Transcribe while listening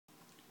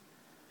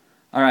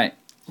Alright,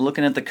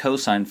 looking at the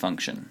cosine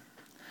function.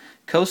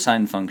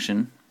 Cosine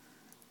function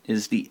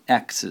is the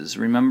x's.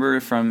 Remember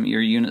from your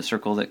unit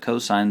circle that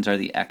cosines are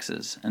the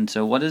x's. And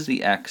so what is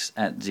the x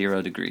at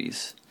 0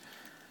 degrees?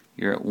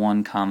 You're at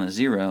 1 comma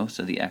 0,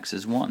 so the x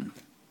is 1.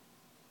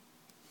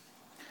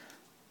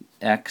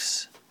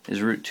 X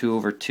is root 2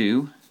 over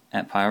 2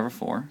 at pi over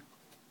 4.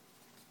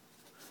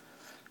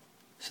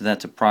 So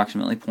that's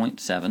approximately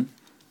 0.7.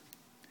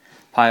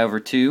 Pi over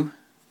 2,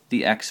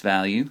 the x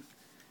value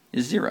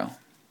is 0.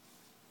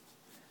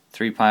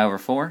 3 pi over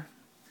 4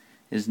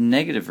 is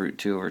negative root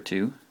 2 over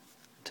 2,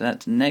 so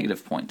that's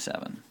negative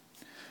 0.7.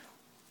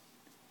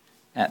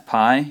 At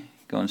pi,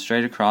 going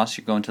straight across,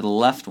 you're going to the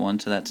left one,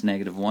 so that's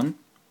negative 1.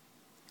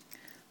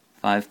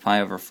 5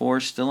 pi over 4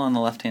 still on the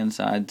left hand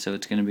side, so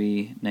it's going to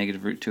be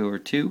negative root 2 over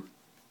 2,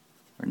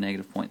 or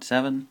negative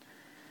 0.7.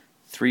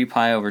 3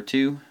 pi over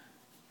 2,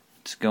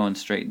 it's going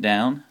straight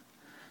down,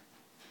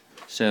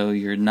 so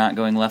you're not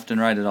going left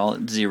and right at all,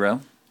 it's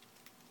 0.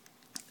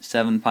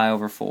 7 pi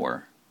over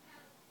 4,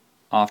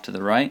 off to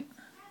the right,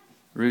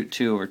 root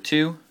 2 over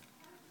 2,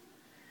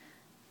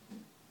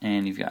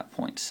 and you've got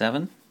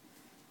 0.7.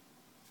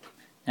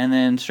 And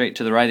then straight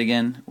to the right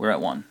again, we're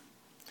at 1.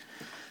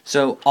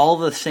 So all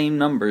the same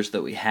numbers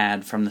that we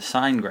had from the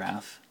sine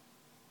graph,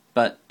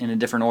 but in a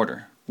different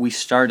order. We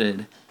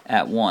started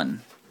at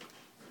 1.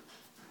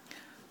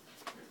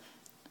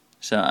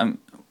 So I'm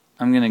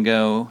going to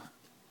go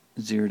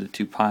 0 to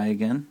 2 pi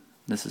again.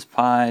 This is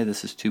pi,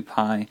 this is 2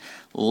 pi.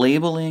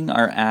 Labeling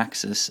our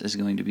axis is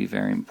going to be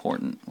very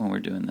important when we're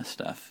doing this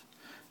stuff.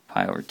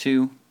 Pi over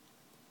 2,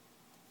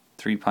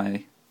 3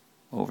 pi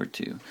over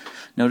 2.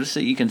 Notice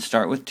that you can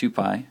start with 2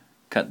 pi,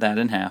 cut that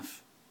in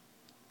half,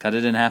 cut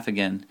it in half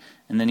again,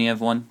 and then you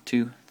have 1,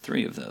 2,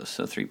 3 of those,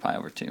 so 3 pi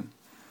over 2.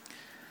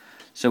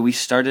 So we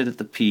started at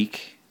the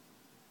peak,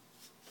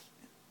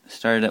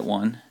 started at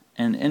 1,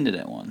 and ended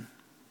at 1.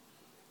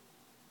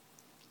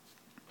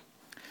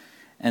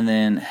 And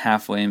then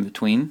halfway in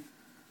between,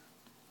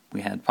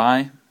 we had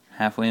pi.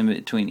 Halfway in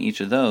between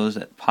each of those,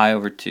 at pi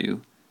over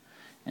 2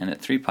 and at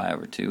 3 pi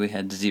over 2, we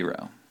had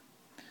 0.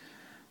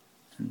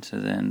 And so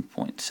then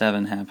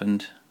 0.7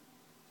 happened,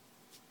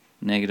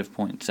 negative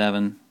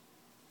 0.7,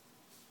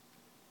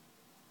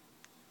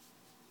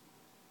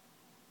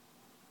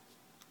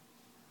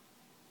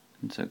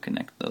 and so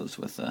connect those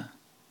with a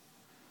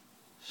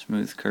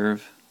smooth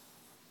curve.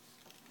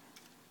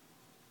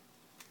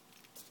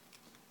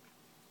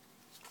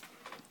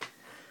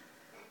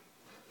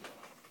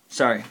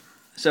 Sorry,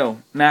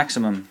 so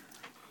maximum,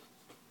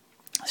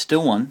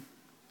 still 1.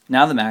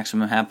 Now the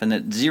maximum happened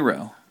at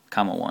 0,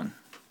 comma 1.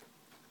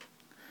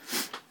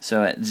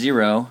 So at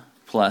 0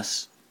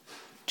 plus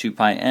 2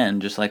 pi n,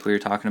 just like we were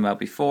talking about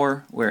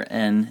before, where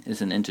n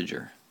is an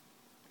integer.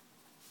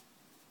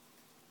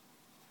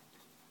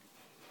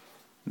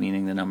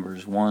 Meaning the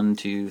numbers 1,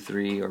 2,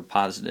 3, or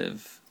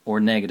positive, or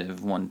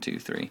negative 1, 2,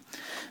 3.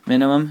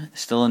 Minimum,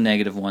 still a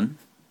negative 1.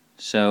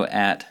 So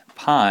at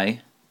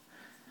pi,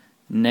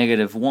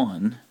 negative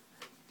 1,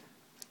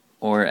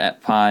 or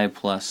at pi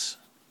plus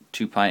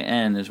 2 pi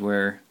n is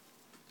where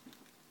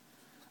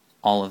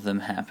all of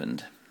them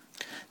happened.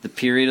 The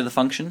period of the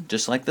function,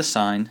 just like the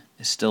sine,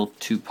 is still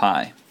 2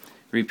 pi.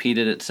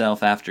 Repeated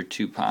itself after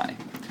 2 pi.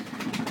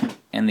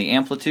 And the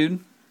amplitude,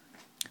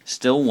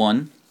 still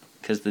 1,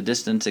 because the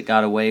distance it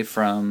got away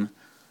from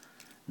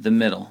the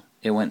middle.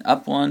 It went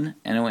up 1,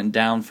 and it went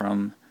down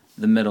from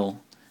the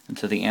middle, and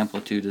so the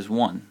amplitude is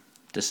 1.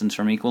 Distance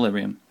from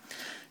equilibrium.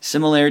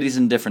 Similarities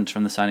and difference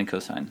from the sine and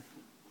cosine.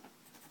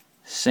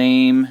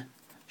 Same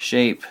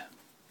shape.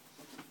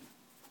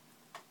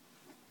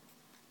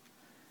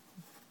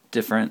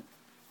 Different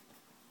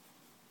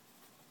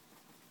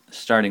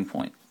starting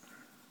point.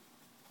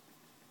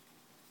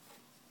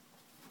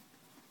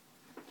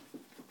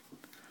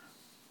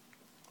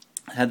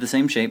 It had the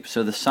same shape,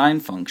 so the sine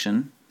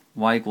function,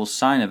 y equals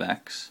sine of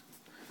x,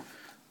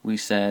 we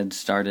said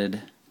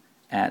started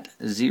at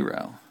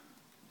 0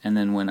 and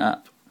then went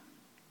up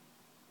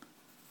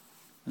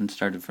and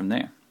started from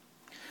there.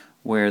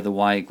 Where the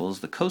y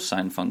equals the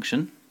cosine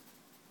function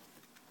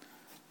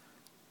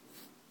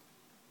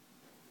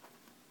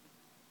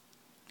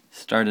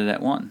started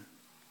at 1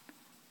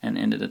 and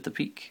ended at the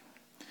peak.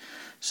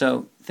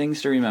 So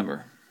things to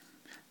remember.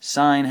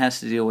 Sine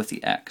has to deal with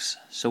the x.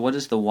 So what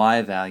is the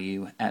y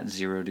value at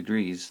 0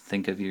 degrees?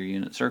 Think of your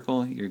unit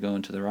circle, you're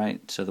going to the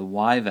right, so the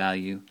y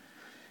value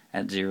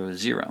at 0 is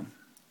 0.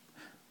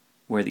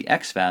 Where the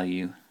x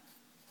value,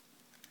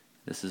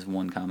 this is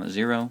 1 comma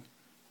 0,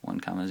 1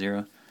 comma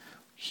 0.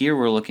 Here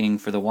we're looking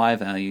for the y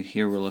value,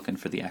 here we're looking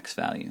for the x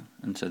value.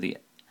 And so the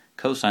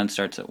cosine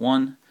starts at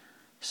 1,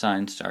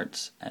 sine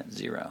starts at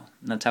 0.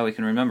 And that's how we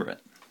can remember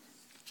it.